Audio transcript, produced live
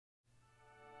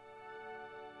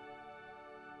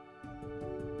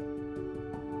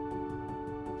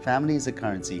family is a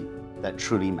currency that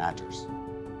truly matters.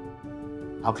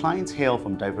 Our clients hail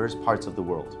from diverse parts of the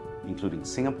world, including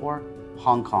Singapore,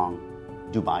 Hong Kong,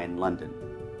 Dubai, and London.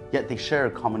 Yet they share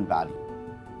a common value: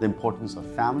 the importance of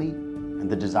family and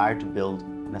the desire to build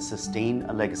and sustain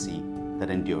a legacy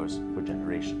that endures for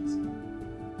generations.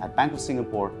 At Bank of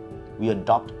Singapore, we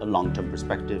adopt a long-term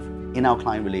perspective in our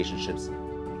client relationships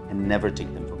and never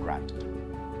take them for granted.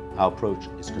 Our approach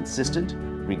is consistent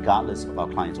regardless of our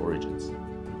clients' origins.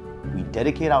 We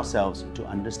dedicate ourselves to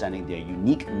understanding their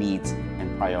unique needs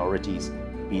and priorities,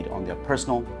 be it on their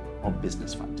personal or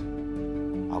business front.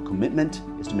 Our commitment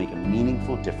is to make a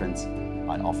meaningful difference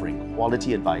by offering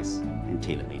quality advice and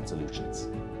tailor-made solutions.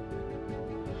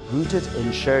 Rooted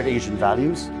in shared Asian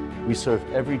values, we serve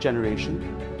every generation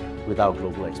with our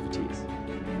global expertise.